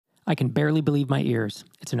I can barely believe my ears.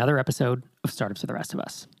 It's another episode of Startups for the Rest of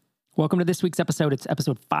Us. Welcome to this week's episode. It's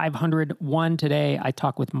episode 501. Today, I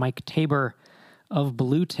talk with Mike Tabor of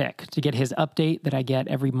Bluetick to get his update that I get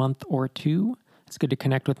every month or two. It's good to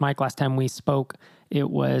connect with Mike. Last time we spoke, it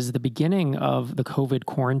was the beginning of the COVID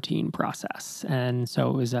quarantine process. And so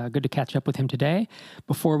it was good to catch up with him today.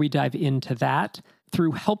 Before we dive into that,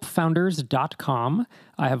 through helpfounders.com,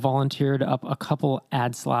 I have volunteered up a couple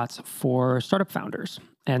ad slots for startup founders.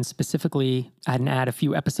 And specifically, I had an ad a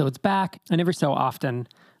few episodes back, and every so often,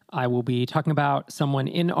 I will be talking about someone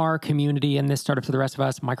in our community in this Startup for the Rest of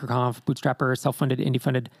Us, microconf, bootstrapper, self-funded,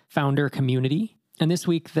 indie-funded founder community. And this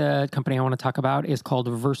week, the company I want to talk about is called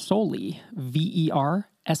Versoli,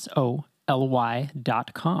 Versoli.com.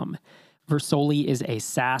 Versoli is a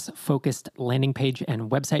SaaS-focused landing page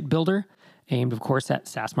and website builder aimed, of course, at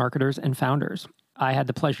SaaS marketers and founders. I had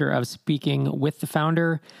the pleasure of speaking with the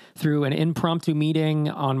founder through an impromptu meeting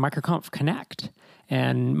on MicroConf Connect.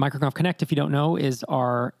 And MicroConf Connect, if you don't know, is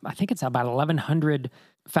I think it's about 1,100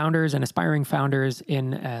 founders and aspiring founders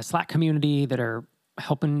in a Slack community that are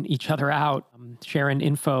helping each other out, sharing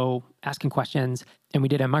info, asking questions. And we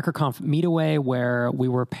did a MicroConf meetaway where we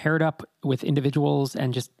were paired up with individuals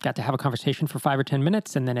and just got to have a conversation for 5 or 10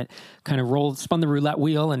 minutes. And then it kind of spun the roulette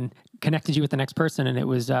wheel and connected you with the next person. And it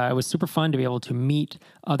was super fun to be able to meet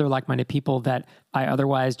other like-minded people that I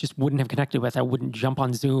otherwise just wouldn't have connected with. I wouldn't jump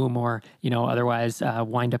on Zoom or, otherwise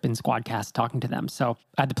wind up in Squadcast talking to them. So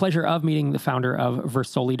I had the pleasure of meeting the founder of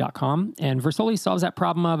Versoli.com. And Versoli solves that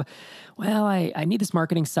problem of, I need this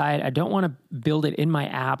marketing site. I don't want to build it in my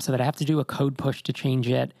app so that I have to do a code push to change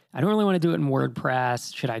it. I don't really want to do it in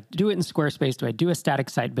WordPress. Should I do it in Squarespace? Do I do a static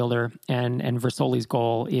site builder? And Versoli's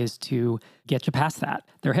goal is to get you past that.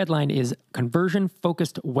 Their headline is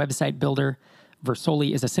Conversion-Focused Website Builder.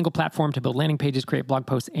 Versoli is a single platform to build landing pages, create blog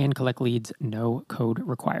posts, and collect leads. No code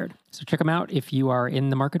required. So check them out if you are in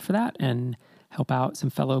the market for that and help out some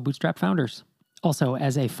fellow bootstrap founders. Also,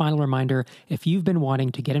 as a final reminder, if you've been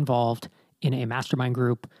wanting to get involved in a mastermind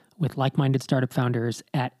group with like-minded startup founders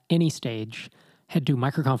at any stage, head to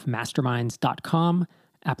microconfmasterminds.com.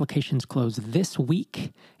 Applications close this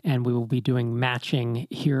week, and we will be doing matching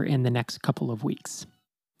here in the next couple of weeks.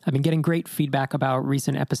 I've been getting great feedback about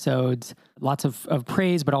recent episodes, lots of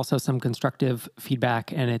praise, but also some constructive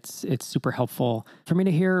feedback, and it's super helpful for me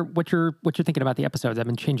to hear what you're thinking about the episodes. I've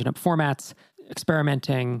been changing up formats,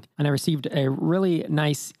 experimenting, and I received a really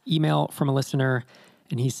nice email from a listener.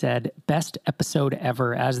 And he said, best episode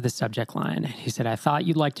ever as the subject line. He said, I thought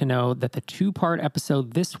you'd like to know that the 2-part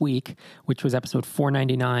episode this week, which was episode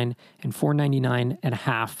 499 and 499 and a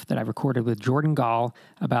half that I recorded with Jordan Gall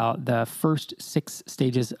about the first 6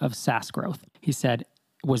 stages of SaaS growth. He said,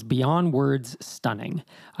 was beyond words stunning.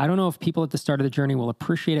 I don't know if people at the start of the journey will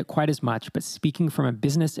appreciate it quite as much, but speaking from a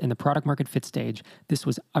business in the product market fit stage, this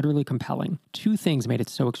was utterly compelling. 2 things made it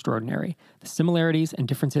so extraordinary. The similarities and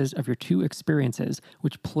differences of your 2 experiences,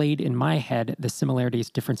 which played in my head the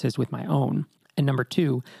similarities, differences with my own. And number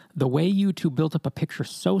 2, the way you 2 built up a picture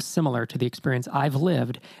so similar to the experience I've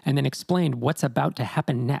lived and then explained what's about to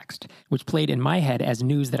happen next, which played in my head as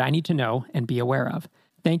news that I need to know and be aware of.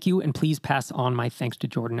 Thank you, and please pass on my thanks to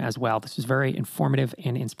Jordan as well. This was very informative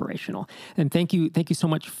and inspirational. And thank you so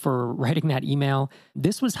much for writing that email.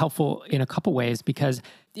 This was helpful in a couple ways because,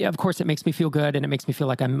 of course, it makes me feel good and it makes me feel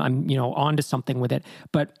like I'm onto something with it.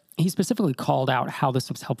 But he specifically called out how this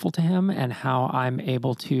was helpful to him and how I'm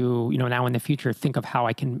able to, now in the future, think of how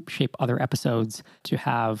I can shape other episodes to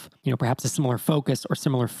have, perhaps a similar focus or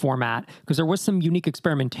similar format. Because there was some unique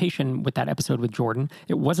experimentation with that episode with Jordan.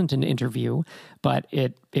 It wasn't an interview, but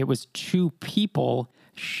it was 2 people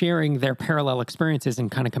sharing their parallel experiences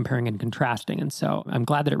and kind of comparing and contrasting. And so I'm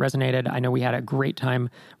glad that it resonated. I know we had a great time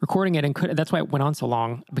recording it, and that's why it went on so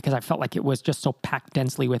long, because I felt like it was just so packed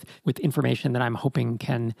densely with information that I'm hoping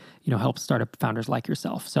can, help startup founders like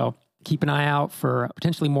yourself. So keep an eye out for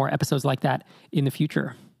potentially more episodes like that in the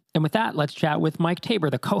future. And with that, let's chat with Mike Tabor,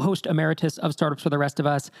 the co-host emeritus of Startups for the Rest of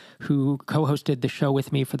Us, who co-hosted the show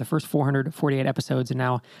with me for the first 448 episodes and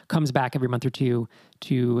now comes back every month or two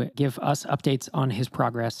to give us updates on his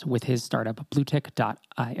progress with his startup,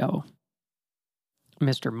 Bluetick.io.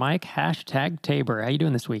 Mr. Mike #Tabor, how you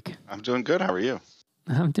doing this week? I'm doing good. How are you?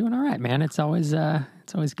 I'm doing all right, man. It's always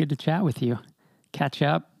good to chat with you, catch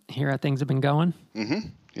up, hear how things have been going. Mm-hmm.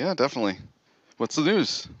 Yeah, definitely. What's the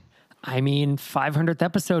news? I mean, 500th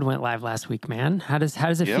episode went live last week, man. How does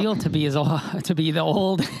it feel to be the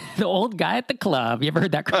old guy at the club? You ever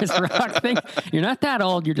heard that Chris Rock thing? You're not that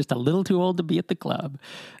old. You're just a little too old to be at the club.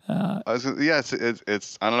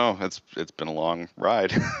 It's I don't know. It's been a long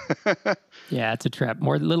ride. Yeah, it's a trip. A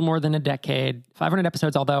little more than a decade. 500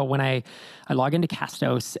 episodes. Although when I log into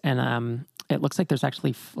Castos and it looks like there's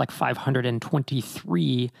actually like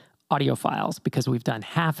 523 audio files because we've done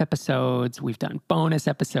half episodes, we've done bonus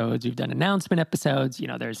episodes, we've done announcement episodes.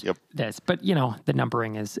 There's this, but the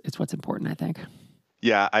numbering is what's important, I think.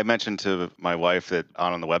 Yeah, I mentioned to my wife that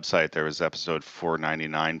on the website there was episode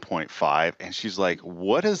 499.5, and she's like,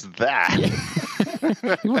 "What is that?"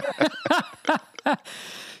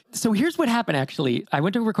 So here's what happened, actually. I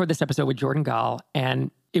went to record this episode with Jordan Gall, and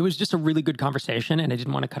it was just a really good conversation, and I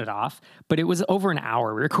didn't want to cut it off. But it was over an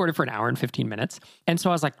hour. We recorded for an hour and 15 minutes. And so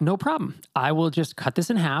I was like, no problem. I will just cut this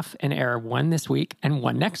in half and air one this week and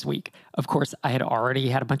one next week. Of course, I had already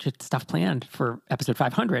had a bunch of stuff planned for episode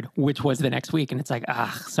 500, which was the next week. And it's like,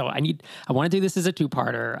 so I want to do this as a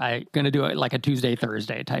two-parter. I'm going to do it like a Tuesday,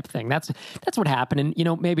 Thursday type thing. That's what happened.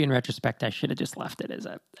 And, maybe in retrospect, I should have just left it as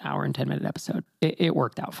an hour and 10-minute episode. It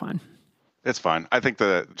worked out fine. It's fun. I think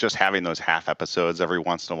just having those half episodes every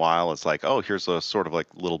once in a while, it's like, oh, here's a sort of like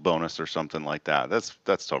little bonus or something like that.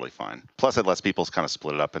 That's totally fine. Plus, it lets people kind of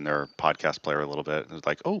split it up in their podcast player a little bit. It's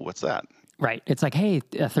like, oh, what's that? Right. It's like, hey,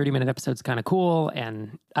 a 30-minute episode's kind of cool.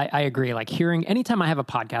 And I agree. Like anytime I have a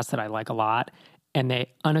podcast that I like a lot and they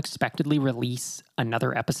unexpectedly release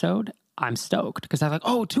another episode, I'm stoked because I'm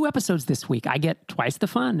like, 2 episodes this week. I get twice the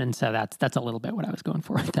fun. And so that's a little bit what I was going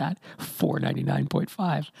for with that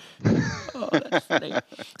 499.5. Oh, that's funny.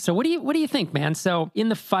 So what do you think, man? So in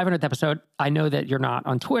the 500th episode, I know that you're not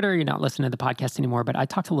on Twitter, you're not listening to the podcast anymore, but I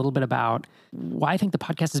talked a little bit about why I think the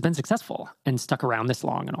podcast has been successful and stuck around this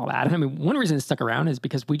long and all that. And I mean, one reason it stuck around is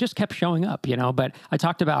because we just kept showing up, but I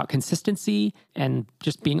talked about consistency and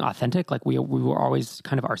just being authentic. Like we were always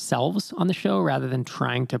kind of ourselves on the show rather than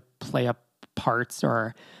trying to play up parts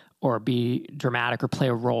or be dramatic or play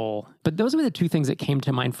a role. But those were the two things that came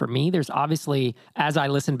to mind for me. There's obviously, as I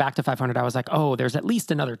listened back to 500, I was like, there's at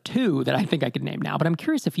least another 2 that I think I could name now. But I'm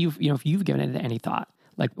curious if you've given it any thought.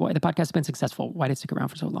 Like, why the podcast has been successful? Why did it stick around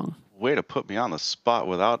for so long? Way to put me on the spot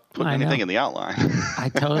without putting anything in the outline. I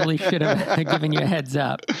totally should have given you a heads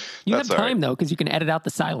up. You have time, though, because you can edit out the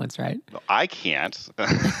silence, right? I can't.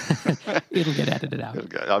 It'll get edited out.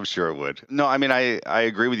 I'm sure it would. No, I mean, I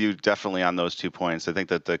agree with you definitely on those 2 points. I think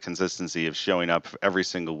that the consistency of showing up every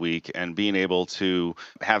single week and being able to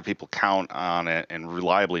have people count on it and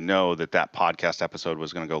reliably know that podcast episode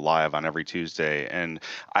was going to go live on every Tuesday. And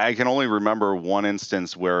I can only remember one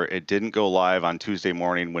instance where it didn't go live on Tuesday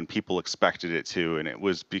morning when people expected it to, and it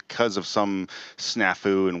was because of some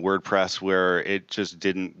snafu in WordPress where it just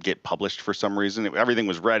didn't get published for some reason. Everything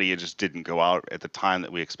was ready, it just didn't go out at the time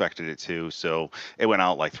that we expected it to, so it went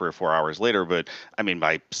out like 3 or 4 hours later. But I mean,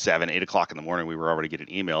 by 7-8 o'clock in the morning, we were already getting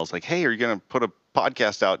emails like, hey, are you going to put a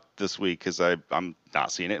podcast out this week? Because I'm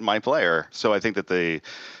not seeing it in my player. So I think that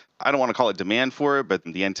I don't want to call it demand for it, but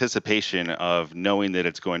the anticipation of knowing that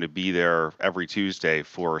it's going to be there every Tuesday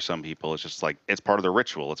for some people is just like, it's part of their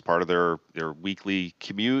ritual. It's part of their weekly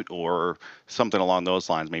commute or something along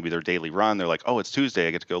those lines. Maybe their daily run. They're like, it's Tuesday.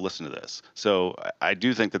 I get to go listen to this. So I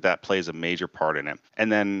do think that plays a major part in it.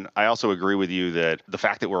 And then I also agree with you that the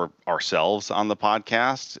fact that we're ourselves on the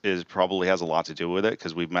podcast probably has a lot to do with it,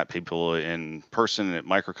 because we've met people in person at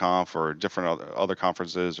MicroConf or different other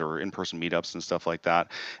conferences or in-person meetups and stuff like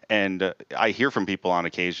that. And I hear from people on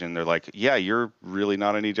occasion, they're like, yeah, you're really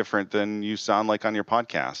not any different than you sound like on your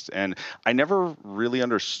podcast. And I never really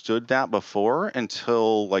understood that before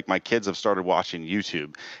until like my kids have started watching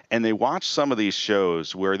YouTube, and they watch some of these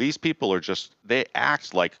shows where these people are they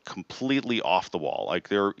act like completely off the wall. Like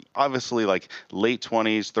they're obviously like late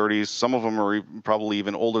 20s, 30s. Some of them are probably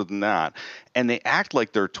even older than that. And they act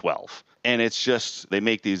like they're 12. And it's just, they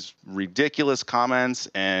make these ridiculous comments,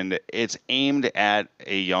 and it's aimed at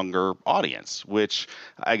a younger audience, which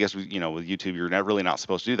I guess, with YouTube, you're really not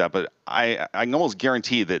supposed to do that. But I can almost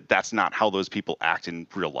guarantee that that's not how those people act in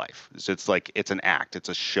real life. It's like, it's an act, it's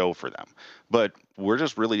a show for them. But we're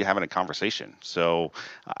just really having a conversation. So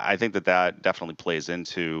I think that definitely plays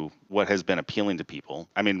into what has been appealing to people.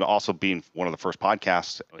 I mean, also being one of the first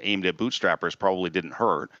podcasts aimed at bootstrappers probably didn't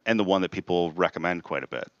hurt, and the one that people recommend quite a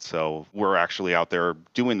bit. So we're actually out there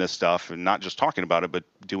doing this stuff and not just talking about it, but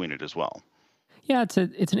doing it as well. Yeah, it's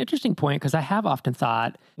an interesting point, because I have often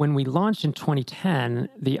thought when we launched in 2010,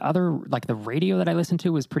 the radio that I listened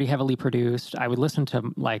to was pretty heavily produced. I would listen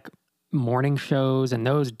to like morning shows, and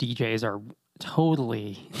those DJs are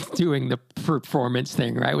totally doing the performance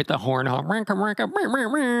thing, right? With the horn,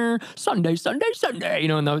 Sunday, Sunday, Sunday,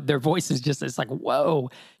 and their voice is just, it's like, whoa.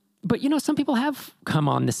 But, some people have come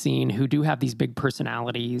on the scene who do have these big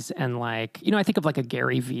personalities. And I think of like a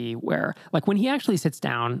Gary Vee where like when he actually sits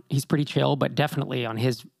down, he's pretty chill, but definitely on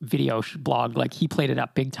his video blog, like he played it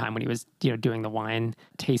up big time when he was, doing the wine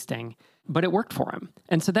tasting. But it worked for him.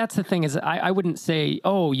 And so that's the thing is I wouldn't say,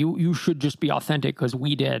 oh, you should just be authentic because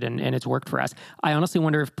we did and it's worked for us. I honestly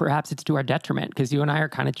wonder if perhaps it's to our detriment because you and I are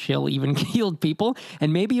kind of chill, even-keeled people.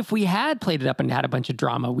 And maybe if we had played it up and had a bunch of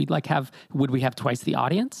drama, would we have twice the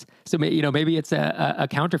audience? So, maybe it's a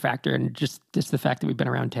counterfactor, and just the fact that we've been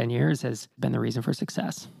around 10 years has been the reason for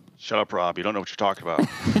success. Shut up, Rob. You don't know what you're talking about.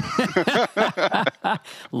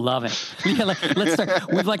 Love it. Yeah, let's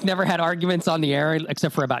start. We've never had arguments on the air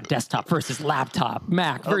except for about desktop versus laptop,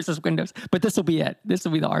 Mac versus Windows. But this will be it. This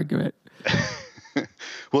will be the argument.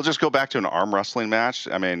 We'll just go back to an arm wrestling match.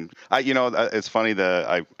 I mean, it's funny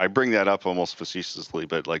that I bring that up almost facetiously,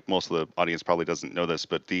 but like most of the audience probably doesn't know this.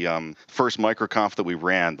 But the first MicroConf that we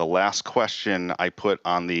ran, the last question I put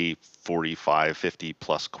on the 45, 50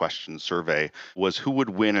 plus question survey was who would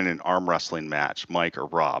win in an arm wrestling match, Mike or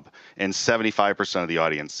Rob? And 75% of the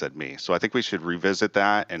audience said me. So I think we should revisit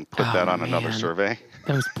that and put that on another survey.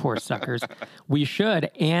 Those poor suckers. We should,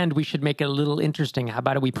 and we should make it a little interesting. How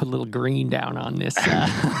about we put a little green down on this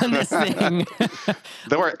thing?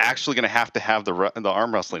 Then we're actually going to have the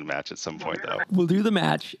arm wrestling match at some point, though. We'll do the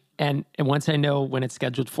match. And once I know when it's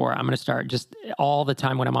scheduled for, I'm going to start just all the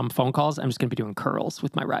time when I'm on phone calls, I'm just going to be doing curls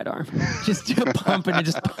with my right arm. just pumping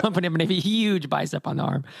it and have a huge bicep on the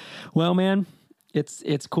arm. Well, man,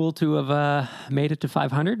 it's cool to have made it to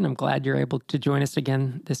 500, and I'm glad you're able to join us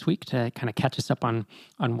again this week to kind of catch us up on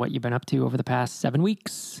what you've been up to over the past 7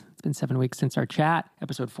 weeks. It's been 7 weeks since our chat,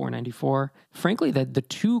 episode 494. Frankly, the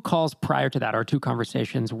two calls prior to that, our two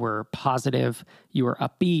conversations, were positive. You were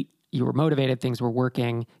upbeat. You were motivated. Things were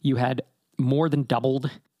working. You had more than doubled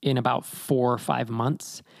in about 4 or 5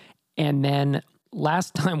 months. And then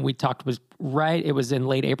last time we talked it was in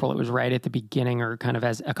late April. It was right at the beginning or kind of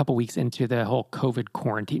as a couple weeks into the whole COVID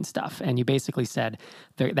quarantine stuff. And you basically said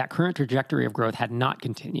that current trajectory of growth had not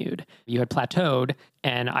continued. You had plateaued.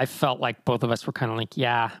 And I felt like both of us were kind of like,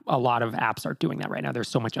 yeah, a lot of apps aren't doing that right now. There's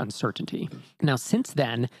so much uncertainty. Now, since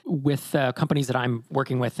then, with companies that I'm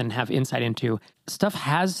working with and have insight into, stuff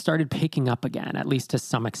has started picking up again, at least to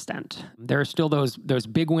some extent. There are still those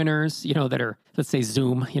big winners, that are, let's say,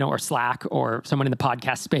 Zoom, or Slack or someone in the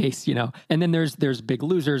podcast space, And then there's big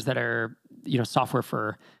losers that are, software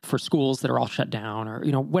for schools that are all shut down or,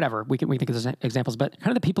 whatever. We can think of those examples, but kind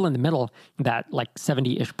of the people in the middle that like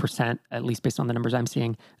 70-ish%, at least based on the numbers I'm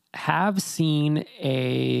seeing, have seen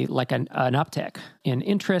an uptick in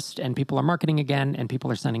interest, and people are marketing again and people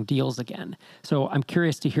are signing deals again. So I'm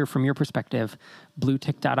curious to hear from your perspective,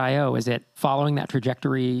 Bluetick.io, is it following that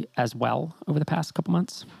trajectory as well over the past couple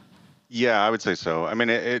months? Yeah, I would say so. I mean,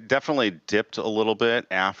 it definitely dipped a little bit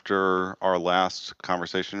after our last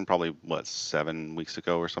conversation, probably, 7 weeks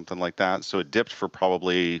ago or something like that. So it dipped for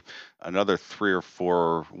probably another 3 or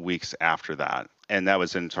 4 weeks after that. And that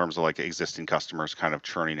was in terms of like existing customers kind of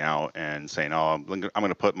churning out and saying, oh, I'm going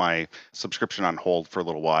to put my subscription on hold for a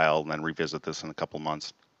little while and then revisit this in a couple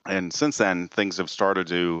months. And since then, things have started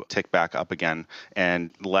to tick back up again. And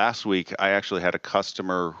last week, I actually had a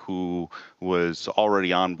customer who was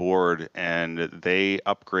already on board, and they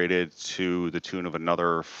upgraded to the tune of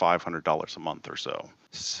another $500 a month or so.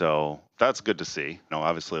 So that's good to see.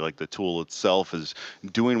 Obviously, like the tool itself is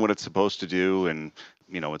doing what it's supposed to do, and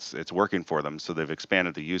it's working for them. So they've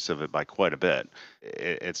expanded the use of it by quite a bit.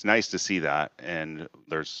 It's nice to see that. And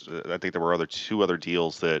I think there were two other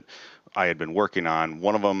deals that I had been working on.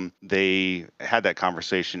 One of them, they had that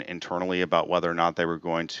conversation internally about whether or not they were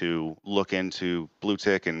going to look into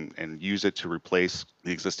Bluetick and use it to replace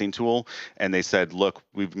the existing tool. And they said, look,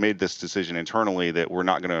 we've made this decision internally that we're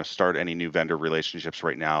not going to start any new vendor relationships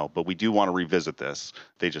right now, but we do want to revisit this.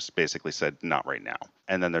 They just basically said, not right now.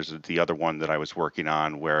 And then there's the other one that I was working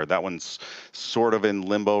on where that one's sort of in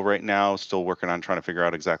limbo right now, still working on trying to figure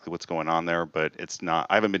out exactly what's going on there, but it's not,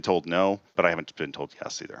 I haven't been told no, but I haven't been told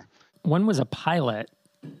yes either. One was a pilot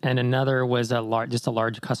and another was just a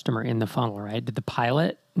large customer in the funnel, right? Did the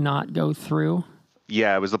pilot not go through?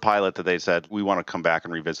 Yeah, it was the pilot that they said, we want to come back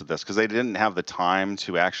and revisit this because they didn't have the time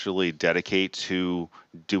to actually dedicate to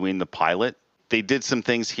doing the pilot. they did some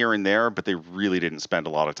things here and there, but they really didn't spend a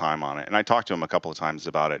lot of time on it. And I talked to them a couple of times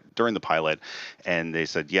about it during the pilot, and they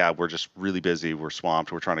said, yeah, we're just really busy. We're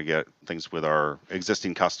swamped. We're trying to get things with our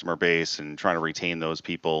existing customer base and trying to retain those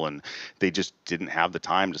people. And they just didn't have the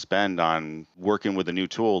time to spend on working with a new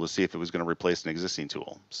tool to see if it was going to replace an existing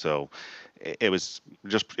tool. So it was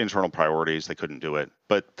just internal priorities. They couldn't do it.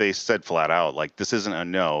 But they said flat out, like, this isn't a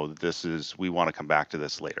no. This is, we want to come back to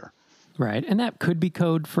this later. Right. And that could be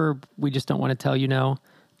code for we just don't want to tell you no,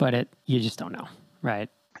 but you just don't know. Right.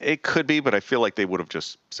 It could be, but I feel like they would have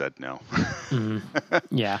just said no.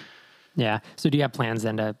 Yeah. Yeah. So do you have plans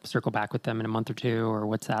then to circle back with them in a month or two, or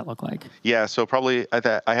what's that look like? Yeah. So probably I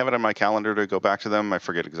have it on my calendar to go back to them. I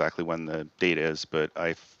forget exactly when the date is, but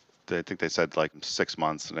I think they said like 6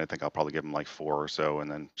 months, and I think I'll probably give them like 4 or so,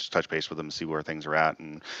 and then just touch base with them and see where things are at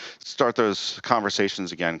and start those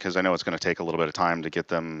conversations again, because I know it's going to take a little bit of time to get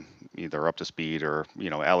them either up to speed or,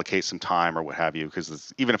 allocate some time or what have you,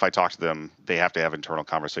 because even if I talk to them, they have to have internal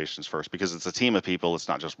conversations first, because it's a team of people. It's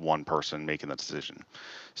not just one person making the decision.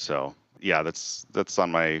 So yeah, that's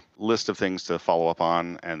on my list of things to follow up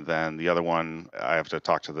on. And then the other one, I have to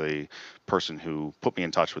talk to the person who put me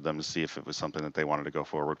in touch with them to see if it was something that they wanted to go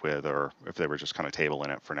forward with, or if they were just kind of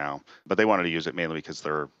tabling it for now. But they wanted to use it mainly because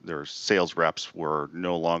their sales reps were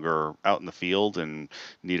no longer out in the field and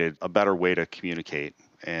needed a better way to communicate.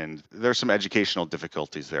 And there's some educational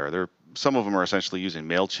difficulties there. Some of them are essentially using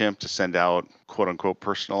MailChimp to send out quote unquote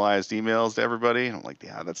personalized emails to everybody. And I'm like,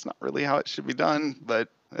 yeah, that's not really how it should be done, but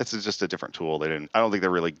this is just a different tool. I don't think they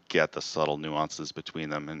really get the subtle nuances between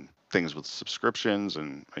them, and things with subscriptions,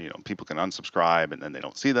 and people can unsubscribe and then they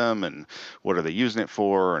don't see them, and what are they using it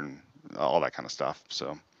for, and all that kind of stuff.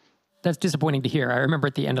 So that's disappointing to hear. I remember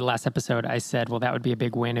at the end of the last episode, I said, well, that would be a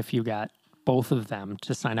big win if you got both of them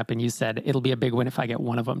to sign up. And you said, it'll be a big win if I get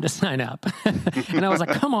one of them to sign up. And I was like,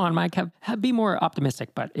 come on, Mike, be more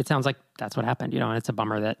optimistic. But it sounds like that's what happened, and it's a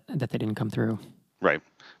bummer that they didn't come through. Right.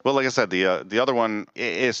 Well, like I said, the other one,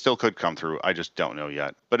 it still could come through. I just don't know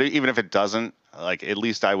yet. But even if it doesn't, like, at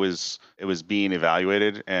least it was being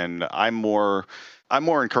evaluated, and I'm more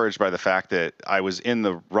encouraged by the fact that I was in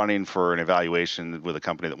the running for an evaluation with a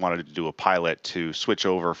company that wanted to do a pilot to switch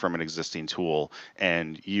over from an existing tool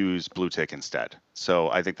and use Bluetick instead.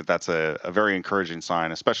 So I think that that's a very encouraging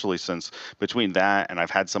sign, especially since between that and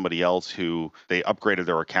I've had somebody else who they upgraded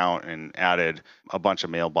their account and added a bunch of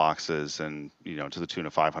mailboxes and, to the tune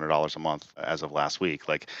of $500 a month as of last week.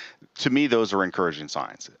 Like, to me, those are encouraging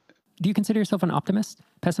signs. Do you consider yourself an optimist,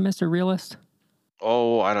 pessimist, or realist?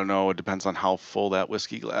 Oh, I don't know. It depends on how full that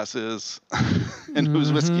whiskey glass is and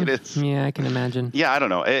whose whiskey it is. Yeah, I can imagine. Yeah, I don't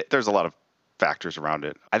know. There's a lot of factors around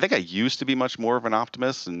it. I think I used to be much more of an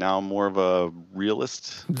optimist, and now I'm more of a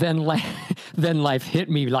realist. Then life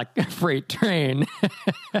hit me like a freight train.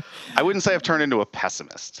 I wouldn't say I've turned into a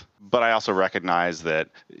pessimist, but I also recognize that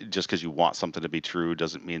just because you want something to be true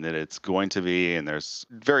doesn't mean that it's going to be, and there's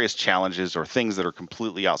various challenges or things that are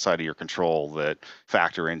completely outside of your control that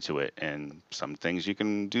factor into it, and some things you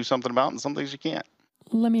can do something about and some things you can't.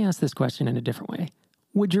 Let me ask this question in a different way.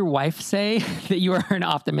 Would your wife say that you are an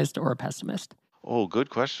optimist or a pessimist? Oh, good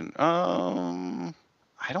question. I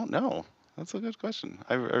don't know. That's a good question.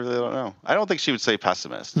 I really don't know. I don't think she would say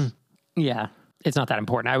pessimist. Yeah, it's not that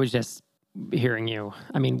important. I was just hearing you.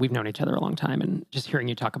 I mean, we've known each other a long time, and just hearing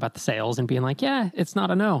you talk about the sales and being like, yeah, it's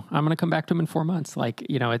not a no. I'm going to come back to him in 4 months. Like,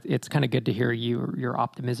 it's kind of good to hear your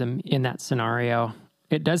optimism in that scenario.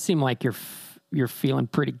 It does seem like you're feeling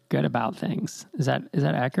pretty good about things. Is that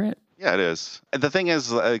accurate? Yeah, it is. The thing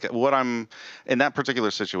is, like, what I'm in that particular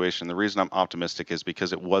situation, the reason I'm optimistic is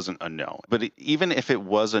because it wasn't a no. But even if it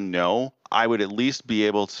was a no, I would at least be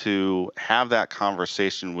able to have that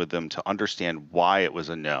conversation with them to understand why it was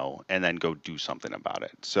a no and then go do something about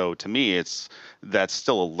it. So to me, that's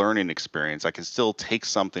still a learning experience. I can still take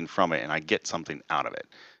something from it and I get something out of it.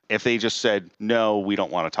 If they just said, no, we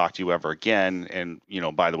don't want to talk to you ever again, and,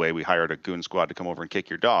 by the way, we hired a goon squad to come over and kick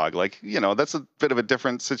your dog, like, that's a bit of a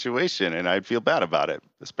different situation, and I'd feel bad about it,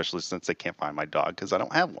 especially since they can't find my dog because I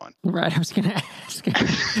don't have one. Right, I was going to ask.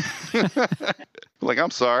 Like,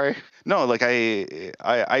 I'm sorry. No, like,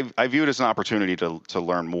 I view it as an opportunity to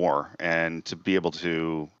learn more and to be able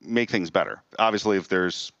to make things better. Obviously, if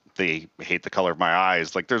they hate the color of my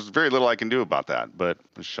eyes, like, there's very little I can do about that, but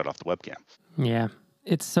just shut off the webcam. Yeah.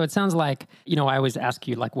 So it sounds like, I always ask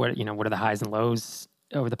you, like, what are the highs and lows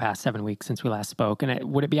over the past 7 weeks since we last spoke?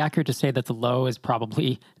 And would it be accurate to say that the low is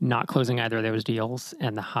probably not closing either of those deals,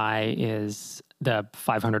 and the high is the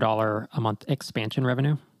 $500 a month expansion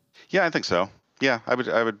revenue? Yeah, I think so. Yeah, I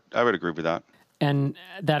would agree with that. And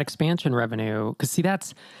that expansion revenue, because see,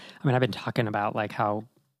 I've been talking about like how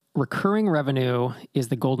recurring revenue is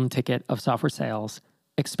the golden ticket of software sales.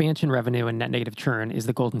 Expansion revenue and net negative churn is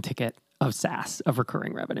the golden ticket of SaaS, of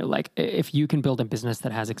recurring revenue. Like if you can build a business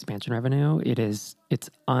that has expansion revenue, it's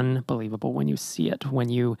unbelievable when you see it. When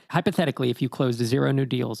you, hypothetically, if you closed 0 new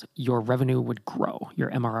deals, your revenue would grow,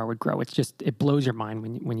 your MRR would grow. It blows your mind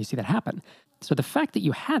when you see that happen. So the fact that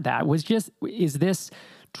you had that is this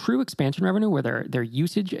true expansion revenue where their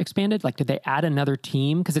usage expanded? Like, did they add another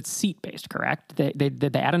team? Because it's seat-based, correct? Did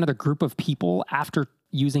they add another group of people after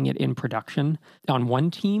using it in production on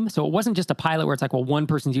one team? So it wasn't just a pilot where it's like, well, one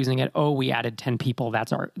person's using it. Oh, we added 10 people.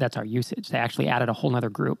 That's our usage. They actually added a whole nother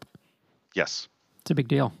group. Yes. It's a big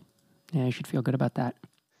deal. Yeah, you should feel good about that.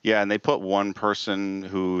 Yeah, and they put one person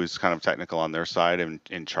who is kind of technical on their side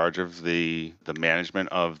in charge of the management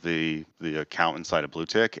of the account inside of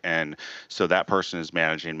Bluetick. And so that person is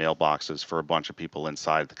managing mailboxes for a bunch of people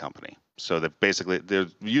inside the company. So they're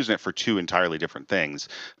using it for 2 entirely different things,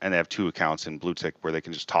 and they have 2 accounts in Bluetick where they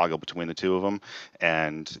can just toggle between the 2 of them,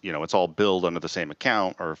 and it's all billed under the same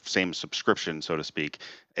account or same subscription, so to speak.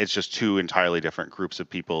 It's just 2 entirely different groups of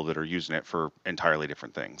people that are using it for entirely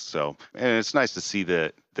different things. So, and it's nice to see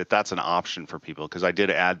that's an option for people, because I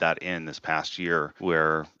did add that in this past year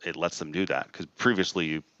where it lets them do that, because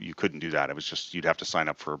previously you couldn't do that. It was just you'd have to sign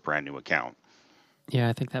up for a brand new account. Yeah,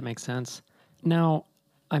 I think that makes sense. Now,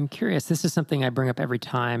 I'm curious, this is something I bring up every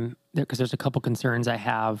time because there's a couple concerns I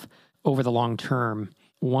have over the long term.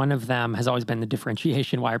 One of them has always been the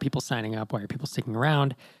differentiation. Why are people signing up? Why are people sticking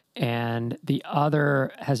around? And the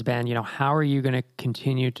other has been, how are you going to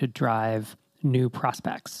continue to drive new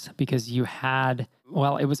prospects? Because it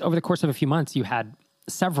was over the course of a few months, you had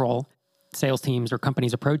several sales teams or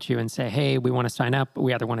companies approach you and say, hey, we want to sign up.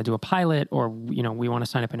 We either want to do a pilot or, we want to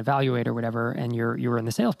sign up and evaluate or whatever. And you're in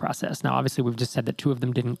the sales process. Now, obviously, we've just said that 2 of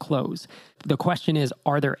them didn't close. The question is,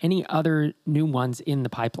 are there any other new ones in the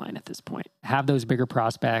pipeline at this point? Have those bigger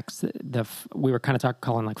prospects, we were kind of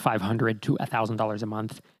calling like $500 to $1,000 a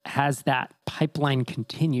month. Has that pipeline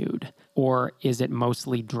continued, or is it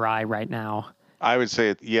mostly dry right now? I would say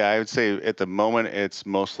at the moment it's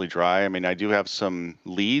mostly dry. I mean, I do have some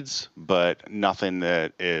leads, but nothing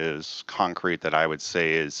that is concrete that I would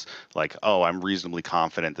say is like, oh, I'm reasonably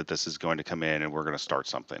confident that this is going to come in and we're going to start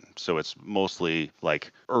something. So it's mostly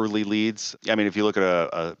like early leads. I mean, if you look at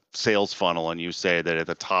a sales funnel and you say that at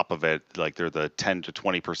the top of it, like they're the 10 to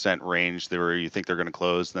 20% range where you think they're going to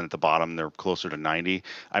close, then at the bottom they're closer to 90.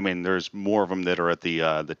 I mean, there's more of them that are at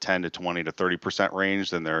the 10 to 20 to 30% range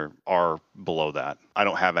than there are below that. I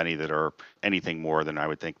don't have any that are anything more than I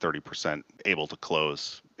would think 30% able to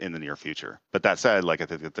close in the near future. But that said, like I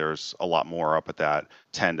think that there's a lot more up at that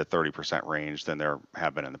 10 to 30% range than there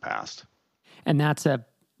have been in the past. And that's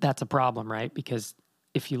a problem, right? Because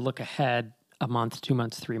if you look ahead a month, 2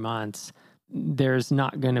 months, 3 months, there's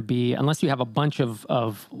not going to be, unless you have a bunch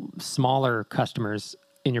of smaller customers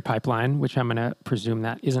in your pipeline, which I'm going to presume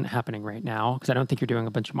that isn't happening right now because I don't think you're doing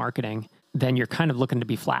a bunch of marketing, then you're kind of looking to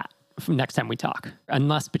be flat from next time we talk.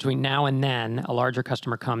 Unless between now and then, a larger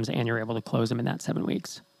customer comes and you're able to close them in that 7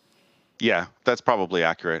 weeks. Yeah, that's probably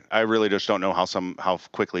accurate. I really just don't know how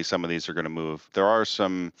quickly some of these are going to move. There are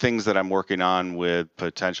some things that I'm working on with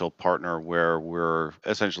potential partner where we're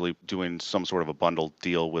essentially doing some sort of a bundled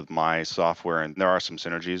deal with my software, and there are some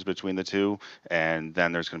synergies between the 2. And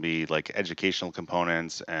then there's going to be like educational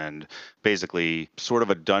components and basically sort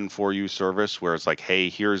of a done-for-you service where it's like, hey,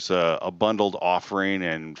 here's a bundled offering,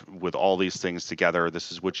 and with all these things together,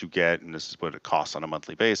 this is what you get, and this is what it costs on a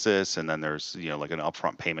monthly basis. And then there's like an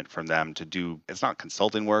upfront payment from them to do, it's not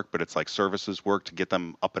consulting work, but it's like services work to get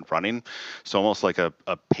them up and running. So almost like a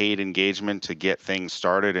paid engagement to get things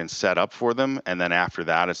started and set up for them. And then after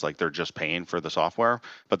that, it's like they're just paying for the software.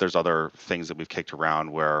 But there's other things that we've kicked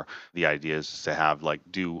around where the idea is to have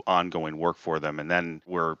do ongoing work for them. And then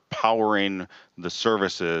we're powering the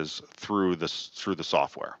services through the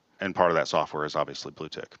software. And part of that software is obviously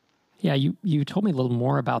Bluetick. Yeah, you told me a little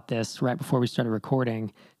more about this right before we started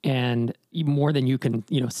recording, and more than you can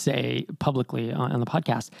say publicly on the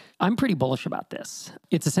podcast. I'm pretty bullish about this.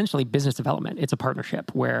 It's essentially business development. It's a partnership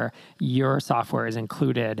where your software is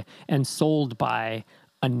included and sold by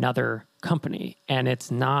another company, and it's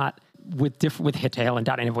not with Hittail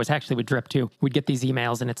and .Invoice, actually with Drip too. We'd get these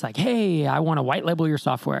emails and it's like, hey, I want to white label your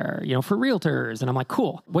software, for realtors. And I'm like,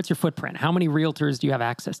 cool. What's your footprint? How many realtors do you have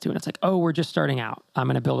access to? And it's like, oh, we're just starting out. I'm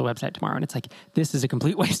going to build a website tomorrow. And it's like, this is a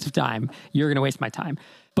complete waste of time. You're going to waste my time.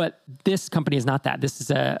 But this company is not that. This is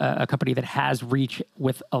a company that has reach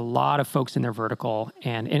with a lot of folks in their vertical,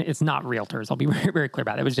 and it's not realtors. I'll be very, very clear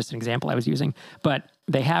about it. It was just an example I was using. But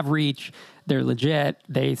they have reach. They're legit.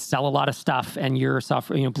 They sell a lot of stuff, and your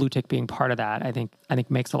software, Bluetick being part of that, I think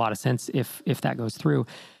makes a lot of sense if that goes through.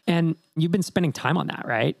 And you've been spending time on that,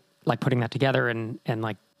 right? Like putting that together and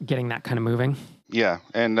like getting that kind of moving. Yeah,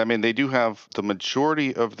 and I mean they do have the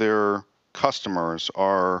majority of their customers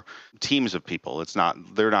are teams of people.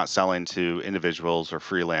 They're not selling to individuals or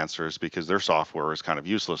freelancers because their software is kind of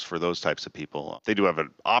useless for those types of people. They do have an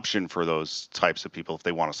option for those types of people if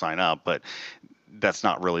they want to sign up, but that's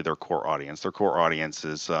not really their core audience. Their core audience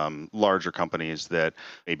is larger companies that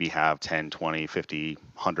maybe have 10, 20, 50,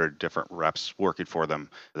 100 different reps working for them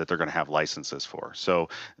that they're going to have licenses for. So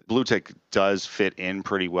Bluetick does fit in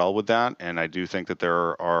pretty well with that. And I do think that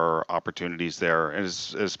there are opportunities there, and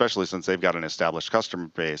especially since they've got an established customer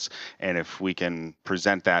base. And if we can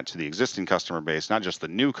present that to the existing customer base, not just the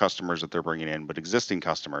new customers that they're bringing in, but existing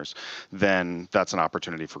customers, then that's an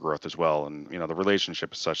opportunity for growth as well. And, the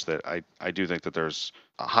relationship is such that I do think that there's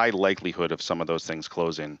a high likelihood of some of those things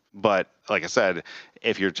closing. But like I said,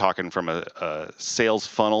 if you're talking from a sales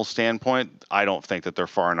funnel standpoint, I don't think that they're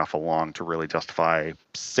far enough along to really justify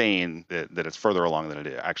saying that it's further along than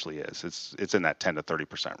it actually is. It's in that 10 to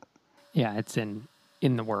 30%. Yeah, it's in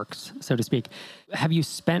the works, so to speak. Have you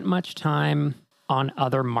spent much time on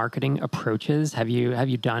other marketing approaches? Have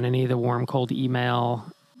you done any of the warm, cold email,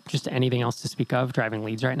 just anything else to speak of, driving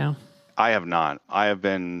leads right now? I have not. I have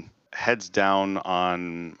been heads down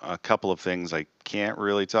on a couple of things I can't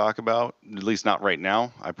really talk about, at least not right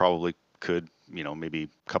now. I probably could, maybe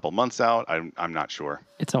a couple months out. I'm not sure.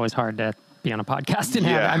 It's always hard to be on a podcast and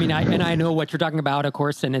have, I know what you're talking about, of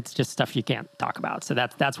course, and it's just stuff you can't talk about. So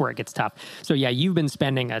that's where it gets tough. So yeah, you've been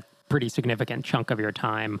spending a pretty significant chunk of your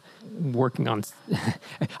time working on,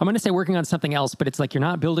 I'm going to say working on something else, but it's like you're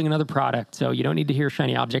not building another product. So you don't need to hear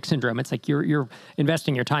shiny object syndrome. It's like you're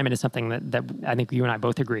investing your time into something that I think you and I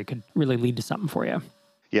both agree could really lead to something for you.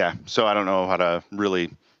 Yeah. So I don't know how to really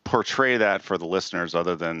portray that for the listeners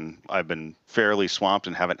other than I've been fairly swamped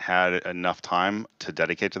and haven't had enough time to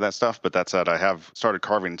dedicate to that stuff. But that said, I have started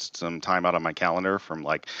carving some time out on my calendar from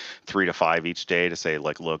like 3 to 5 each day to say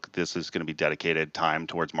like, look, this is going to be dedicated time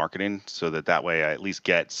towards marketing so that way I at least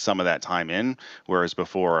get some of that time in. Whereas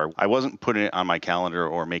before I wasn't putting it on my calendar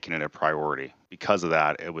or making it a priority. Because of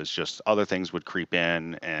that, it was just other things would creep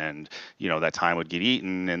in and, that time would get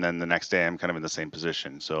eaten. And then the next day I'm kind of in the same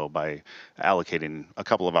position. So by allocating a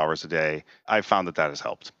couple of hours a day, I've found that has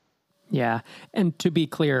helped. Yeah. And to be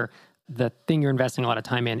clear, the thing you're investing a lot of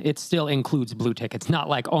time in, it still includes Bluetick. It's not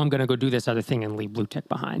like, I'm going to go do this other thing and leave Bluetick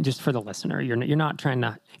behind. Just for the listener, you're not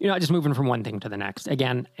just moving from one thing to the next.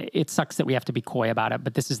 Again, it sucks that we have to be coy about it,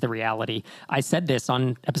 but this is the reality. I said this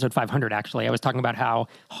on episode 500, actually. I was talking about how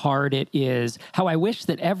hard it is, how I wish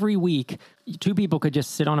that every week 2 people could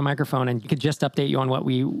just sit on a microphone and could just update you on what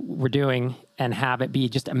we were doing and have it be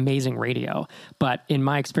just amazing radio. But in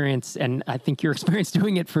my experience, and I think your experience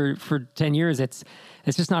doing it for 10 years, it's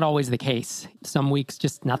just not always the case. Some weeks,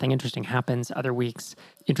 just nothing interesting happens. Other weeks,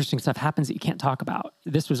 interesting stuff happens that you can't talk about.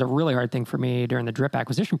 This was a really hard thing for me during the drip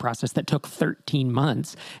acquisition process that took 13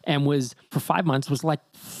 months and for 5 months was like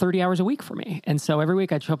 30 hours a week for me. And so every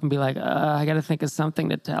week I'd show up and be like, I got to think of something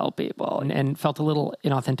to tell people, and felt a little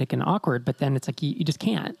inauthentic and awkward. But then it's like, you just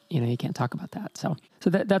can't, you can't talk about that. So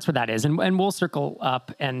that's what that is. And we'll circle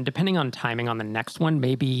up, and depending on timing on the next one,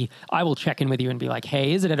 maybe I will check in with you and be like,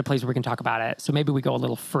 hey, is it at a place where we can talk about it? So maybe we go a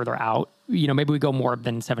little further out, maybe we go more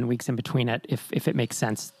than 7 weeks in between it, if it makes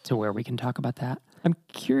sense to where we can talk about that. I'm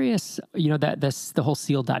curious, the whole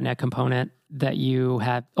sealed.net component that you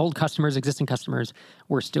had old customers, existing customers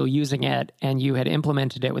were still using it, and you had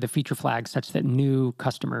implemented it with a feature flag such that new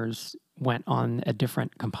customers went on a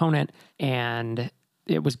different component, and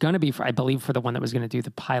it was going to be, I believe, for the one that was going to do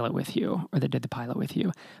the pilot with you, or that did the pilot with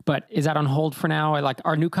you. But is that on hold for now?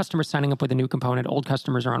 Are new customers signing up with a new component? Old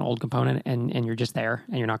customers are on old component, and you're just there,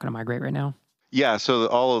 and you're not going to migrate right now? Yeah, so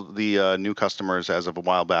all of the new customers as of a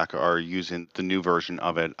while back are using the new version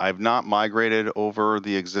of it. I've not migrated over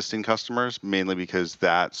the existing customers, mainly because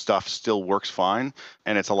that stuff still works fine.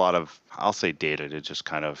 And it's a lot of, I'll say, data to just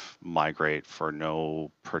kind of migrate for no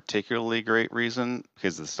particularly great reason,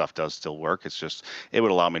 because the stuff does still work. It's just, it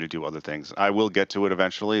would allow me to do other things. I will get to it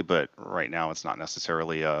eventually, but right now it's not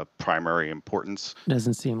necessarily a primary importance.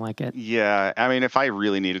 Doesn't seem like it. Yeah, I mean, if I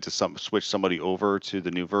really needed to switch somebody over to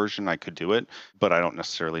the new version, I could do it. But I don't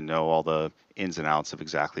necessarily know all the ins and outs of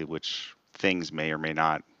exactly which things may or may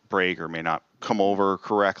not break or may not come over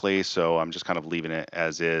correctly. So I'm just kind of leaving it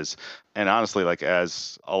as is. And honestly, like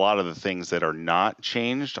as a lot of the things that are not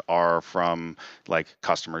changed are from like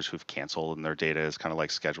customers who've canceled and their data is kind of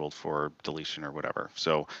like scheduled for deletion or whatever.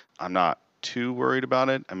 So I'm not too worried about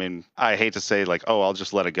it. I mean, I hate to say like, oh, I'll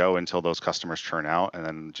just let it go until those customers churn out and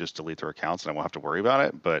then just delete their accounts and I won't have to worry about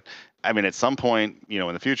it. But I mean, at some point,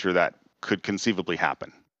 in the future, that could conceivably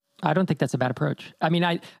happen. I don't think that's a bad approach. I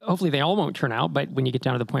mean, hopefully they all won't turn out, but when you get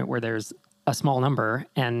down to the point where there's a small number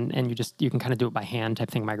and you can kind of do it by hand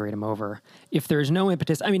type thing, migrate them over. If there's no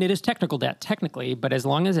impetus, I mean, it is technical debt technically, but as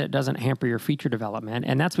long as it doesn't hamper your feature development,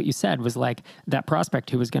 and that's what you said was like that prospect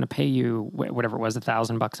who was going to pay you whatever it was,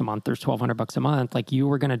 $1,000 a month or $1,200 a month, like you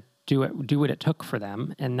were going to do what it took for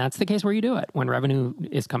them. And that's the case where you do it when revenue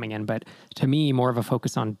is coming in. But to me, more of a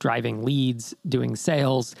focus on driving leads, doing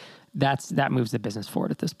sales, that moves the business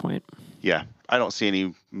forward at this point. Yeah, I don't see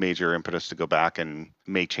any major impetus to go back and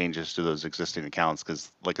make changes to those existing accounts because,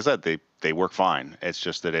 like I said, they work fine. It's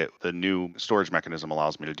just that the new storage mechanism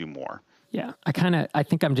allows me to do more. Yeah, I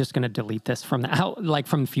think I'm just going to delete this from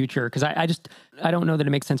from the future because I don't know that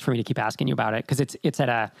it makes sense for me to keep asking you about it because it's at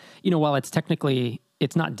a, while it's technically,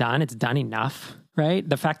 it's not done, it's done enough, right?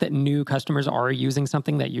 The fact that new customers are using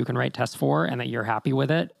something that you can write tests for and that you're happy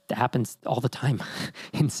with it, that happens all the time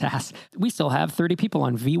in SaaS. We still have 30 people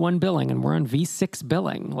on V1 billing and we're on V6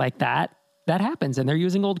 billing like that. That happens and they're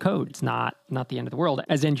using old code. It's not the end of the world.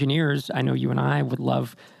 As engineers, I know you and I would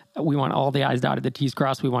love, we want all the I's dotted, the T's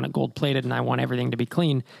crossed, we want it gold plated, and I want everything to be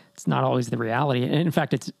clean. It's not always the reality. And in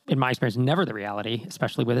fact, it's, in my experience, never the reality,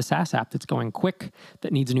 especially with a SaaS app that's going quick,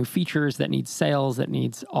 that needs new features, that needs sales, that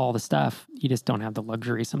needs all the stuff. You just don't have the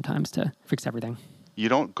luxury sometimes to fix everything. You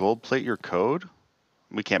don't gold plate your code?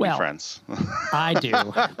 We can't be friends. I do,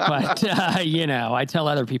 but, I tell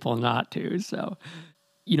other people not to, so...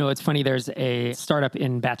 it's funny, there's a startup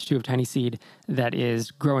in batch 2 of Tiny Seed that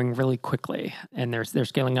is growing really quickly and they're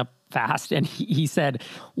scaling up fast. And he said,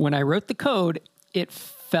 when I wrote the code, it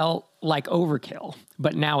felt like overkill,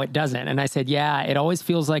 but now it doesn't. And I said, yeah, it always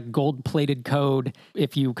feels like gold-plated code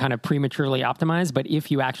if you kind of prematurely optimize. But if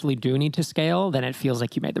you actually do need to scale, then it feels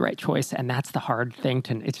like you made the right choice. And that's the hard thing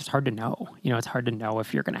it's just hard to know. It's hard to know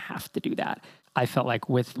if you're going to have to do that. I felt like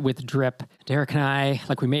with Drip, Derek and I,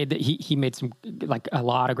 like he made some, like a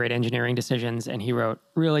lot of great engineering decisions and he wrote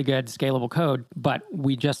really good scalable code, but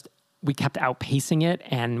we kept outpacing it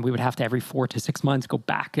and we would have to every 4 to 6 months go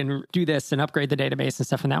back and do this and upgrade the database and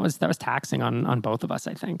stuff. And that was taxing on both of us,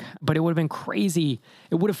 I think. But it would have been crazy.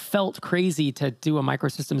 It would have felt crazy to do a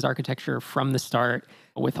microsystems architecture from the start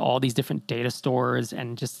with all these different data stores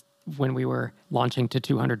and just when we were launching to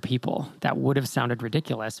 200 people. That would have sounded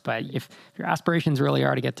ridiculous. But if your aspirations really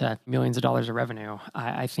are to get to millions of dollars of revenue,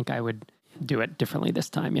 I think I would do it differently this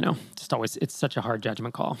time, Just always, it's such a hard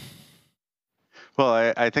judgment call.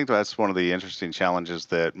 Well, I think that's one of the interesting challenges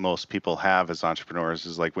that most people have as entrepreneurs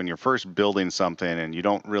is like when you're first building something and you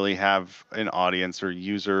don't really have an audience or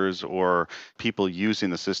users or people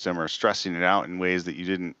using the system or stressing it out in ways that you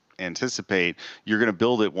didn't anticipate, you're going to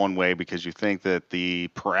build it one way because you think that the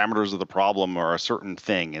parameters of the problem are a certain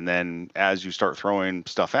thing. And then as you start throwing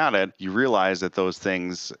stuff at it, you realize that those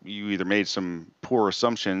things, you either made some poor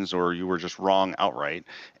assumptions or you were just wrong outright.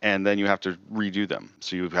 And then you have to redo them.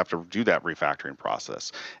 So you have to do that refactoring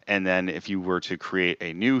process. And then if you were to create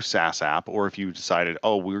a new SaaS app, or if you decided,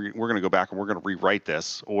 oh, we're going to go back and we're going to rewrite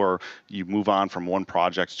this, or you move on from one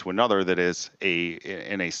project to another that is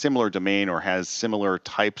in a similar domain or has similar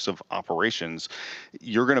types of operations,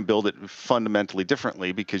 you're going to build it fundamentally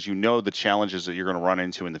differently because you know the challenges that you're going to run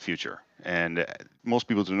into in the future. And most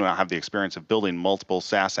people do not have the experience of building multiple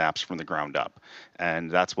SaaS apps from the ground up.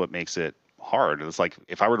 And that's what makes it hard. It's like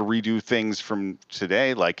if I were to redo things from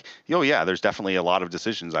today, like, there's definitely a lot of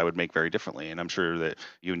decisions I would make very differently. And I'm sure that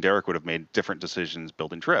you and Derek would have made different decisions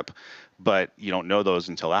building Drip, but you don't know those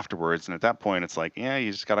until afterwards. And at that point, it's like,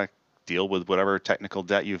 you just got to deal with whatever technical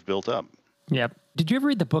debt you've built up. Yep. Did you ever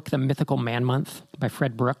read the book, The Mythical Man Month by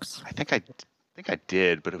Fred Brooks? I think I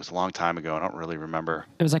did, but it was a long time ago. I don't really remember.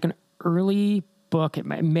 It was like an early book.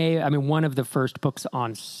 One of the first books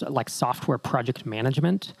on like software project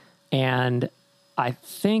management. And I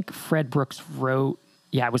think Fred Brooks wrote,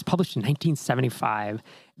 it was published in 1975.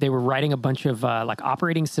 They were writing a bunch of like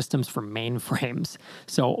operating systems for mainframes.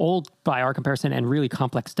 So old by our comparison and really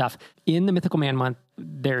complex stuff. In the Mythical Man Month,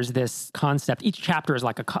 there's this concept. Each chapter is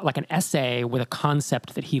like an essay with a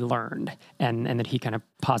concept that he learned and that he kind of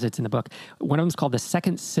posits in the book. One of them is called the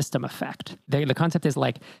second system effect. The concept is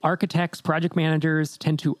like architects, project managers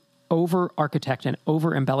tend to over-architect and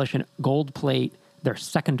over-embellish and gold plate their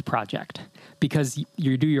second project. Because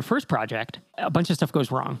you do your first project, a bunch of stuff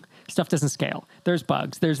goes wrong. Stuff doesn't scale. There's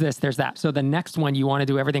bugs. There's this, there's that. So the next one, you want to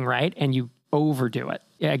do everything right, and you overdo it.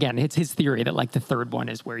 Again, it's his theory that like the third one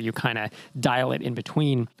is where you kind of dial it in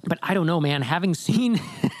between. But I don't know, man, having seen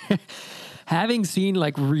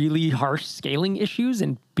like really harsh scaling issues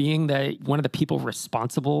and being one of the people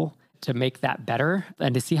responsible to make that better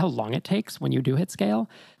and to see how long it takes when you do hit scale,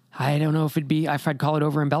 I don't know if I'd call it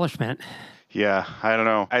over embellishment. Yeah, I don't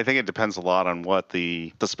know. I think it depends a lot on what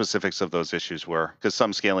the specifics of those issues were, because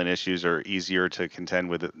some scaling issues are easier to contend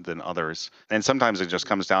with than others. And sometimes it just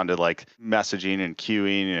comes down to like messaging and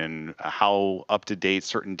queuing and how up to date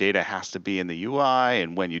certain data has to be in the UI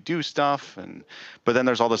and when you do stuff. But then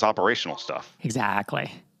there's all this operational stuff.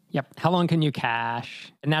 Exactly. Yep. How long can you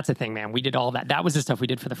cache? And that's the thing, man. We did all that. That was the stuff we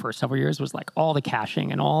did for the first several years, was like all the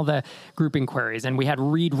caching and all the grouping queries. And we had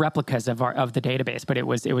read replicas of the database, but it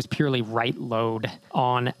was purely write load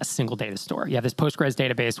on a single data store. You have this Postgres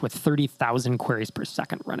database with 30,000 queries per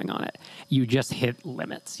second running on it. You just hit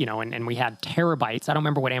limits, and we had terabytes. I don't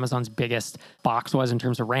remember what Amazon's biggest box was in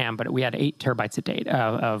terms of RAM, but we had 8 terabytes of data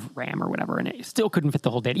of RAM or whatever, and it still couldn't fit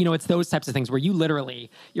the whole data. It's those types of things where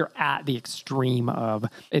you're at the extreme of,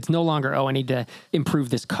 it's no longer, I need to improve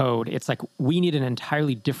this code. It's like, we need an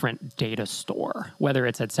entirely different data store, whether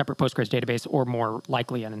it's a separate Postgres database or more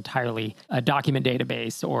likely an entirely document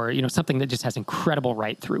database or, something that just has incredible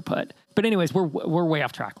write throughput. But anyways, we're way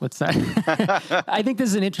off track. Let's I think this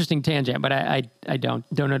is an interesting tangent, but I don't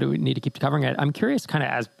know, do we need to keep covering it? I'm curious kind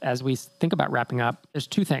of as we think about wrapping up, there's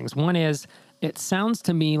two things. One is, it sounds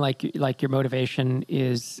to me like your motivation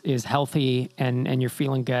is healthy and you're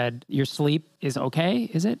feeling good. Your sleep is okay,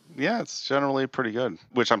 is it? Yeah, it's generally pretty good,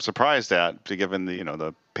 which I'm surprised at, given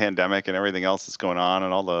the pandemic and everything else that's going on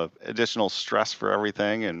and all the additional stress for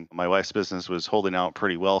everything. And my wife's business was holding out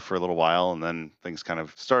pretty well for a little while, and then things kind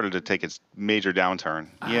of started to take its major downturn.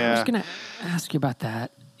 Yeah. I was going to ask you about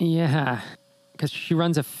that. Yeah. Because she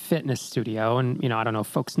runs a fitness studio, and, I don't know if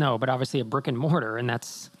folks know, but obviously a brick and mortar, and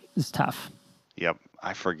it's tough. Yep.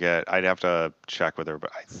 I forget. I'd have to check with her, but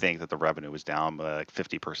I think that the revenue was down by like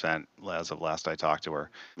 50% as of last I talked to her.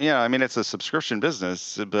 Yeah, it's a subscription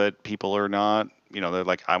business, but people are not, they're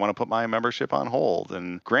like, I want to put my membership on hold.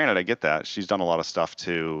 And granted, I get that. She's done a lot of stuff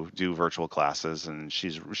to do virtual classes, and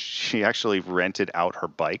she actually rented out her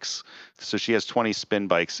bikes. So she has 20 spin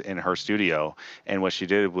bikes in her studio. And what she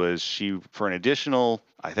did was for an additional,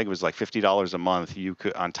 I think it was like $50 a month, you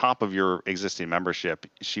could, on top of your existing membership,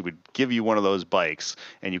 she would give you one of those bikes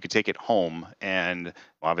and you could take it home, and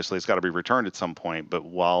obviously it's got to be returned at some point, but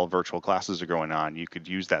while virtual classes are going on, you could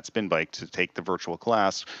use that spin bike to take the virtual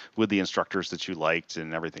class with the instructors that you liked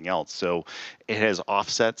and everything else. So it has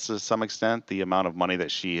offset to some extent the amount of money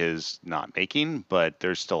that she is not making, but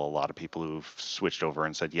there's still a lot of people who've switched over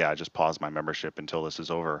and said, yeah, just pause my membership until this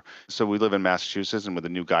is over. So we live in Massachusetts, and with the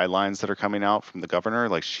new guidelines that are coming out from the governor,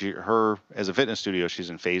 like her as a fitness studio,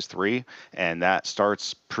 she's in phase 3, and that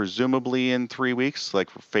starts presumably in 3 weeks. Like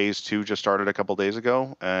phase 2 just started a couple days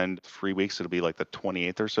ago, and 3 weeks, it'll be like the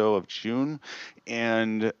 28th or so of June.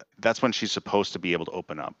 And that's when she's supposed to be able to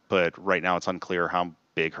open up. But right now it's unclear how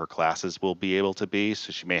big her classes will be able to be.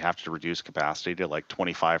 So she may have to reduce capacity to like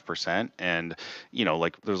 25%. And,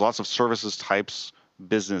 there's lots of services types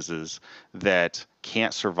businesses that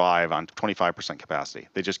can't survive on 25% capacity.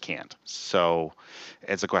 They just can't. So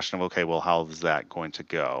it's a question of, okay, well, how's that going to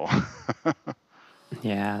go?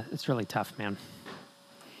 Yeah, it's really tough, man.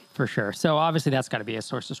 For sure. So obviously that's got to be a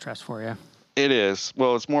source of stress for you. It is.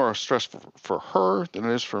 Well, it's more stress for her than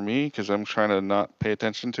it is for me, because I'm trying to not pay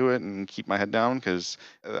attention to it and keep my head down, because,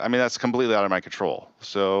 that's completely out of my control.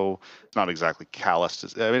 So it's not exactly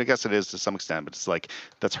callous. I guess it is to some extent, but it's like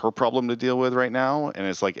that's her problem to deal with right now. And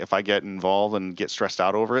it's like if I get involved and get stressed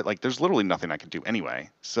out over it, like there's literally nothing I can do anyway.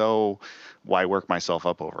 So why work myself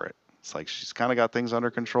up over it? It's like she's kind of got things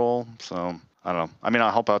under control. So I don't know.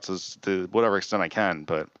 I'll help out to whatever extent I can,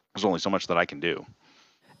 but there's only so much that I can do.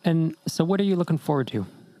 And so what are you looking forward to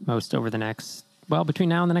most over the between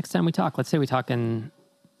now and the next time we talk? Let's say we talk in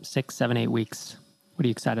 6, 7, 8 weeks. What are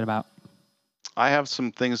you excited about? I have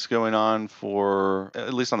some things going on for,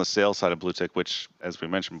 at least on the sales side of Bluetick, which, as we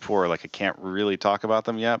mentioned before, like I can't really talk about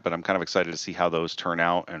them yet, but I'm kind of excited to see how those turn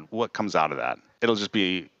out and what comes out of that. It'll just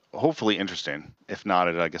be hopefully interesting. If not,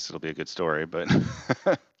 I guess it'll be a good story, but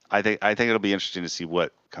I think it'll be interesting to see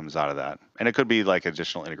what comes out of that. And it could be like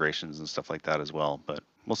additional integrations and stuff like that as well, but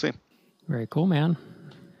we'll see. Very cool, man.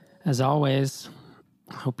 As always,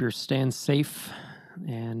 I hope you're staying safe,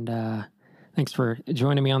 and thanks for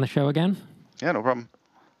joining me on the show again. Yeah, no problem.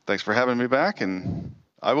 Thanks for having me back, and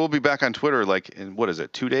I will be back on Twitter like in, what is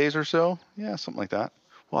it, 2 days or so? Yeah, something like that.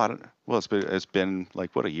 Well, I don't. Well, it's been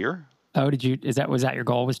like what, a year? Oh, was that your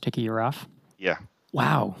goal, was take a year off? Yeah.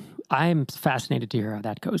 Wow. I'm fascinated to hear how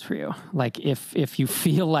that goes for you. Like if you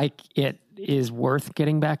feel like it is worth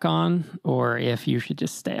getting back on, or if you should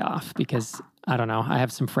just stay off, because I don't know. I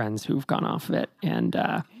have some friends who've gone off of it and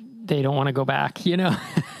they don't want to go back, you know?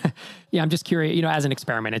 Yeah, I'm just curious, you know, as an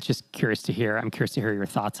experiment, I'm curious to hear your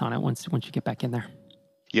thoughts on it once you get back in there.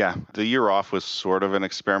 Yeah, the year off was sort of an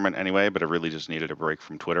experiment anyway, but I really just needed a break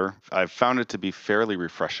from Twitter. I've found it to be fairly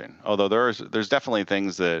refreshing. Although there's definitely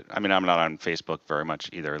things that, I mean, I'm not on Facebook very much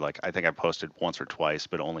either. Like I think I posted once or twice,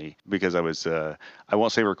 but only because I was I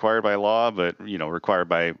won't say required by law, but you know, required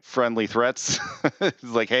by friendly threats. It's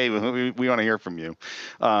like, hey, we want to hear from you.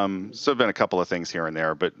 So been a couple of things here and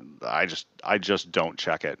there, but I just don't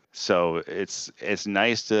check it. So it's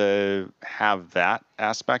nice to have that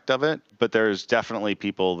aspect of it, but there's definitely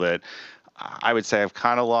people that I would say I've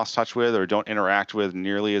kind of lost touch with or don't interact with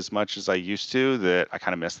nearly as much as I used to, that I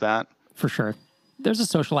kind of miss that. For sure. There's a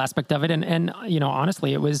social aspect of it. And you know,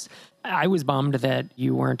 honestly, I was bummed that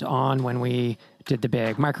you weren't on when we did the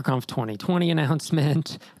big MicroConf 2020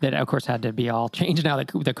 announcement that, of course, had to be all changed now that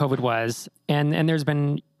the COVID was. And there's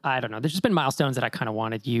been, I don't know, there's just been milestones that I kind of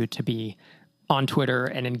wanted you to be on Twitter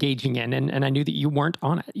and engaging in. And I knew that you weren't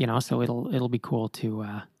on it, you know, so it'll be cool to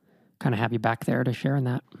kind of have you back there to share in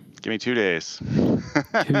that. Give me 2 days.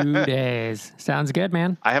 2 days. Sounds good,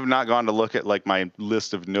 man. I have not gone to look at like my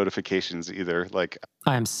list of notifications either. Like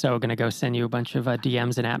I'm so going to go send you a bunch of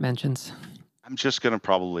DMs and app mentions. I'm just going to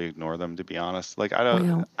probably ignore them, to be honest. Like I don't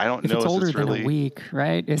know if it's older than really a week,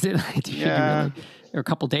 right? Is it like, yeah. Or a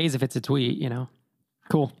couple days if it's a tweet, you know?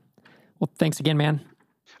 Cool. Well, thanks again, man.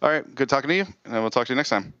 All right. Good talking to you. And we'll talk to you next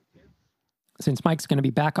time. Since Mike's going to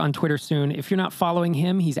be back on Twitter soon, if you're not following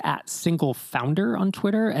him, he's at @SingleFounder on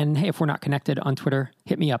Twitter. And hey, if we're not connected on Twitter,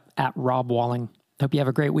 hit me up at Rob Walling. Hope you have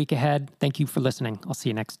a great week ahead. Thank you for listening. I'll see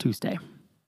you next Tuesday.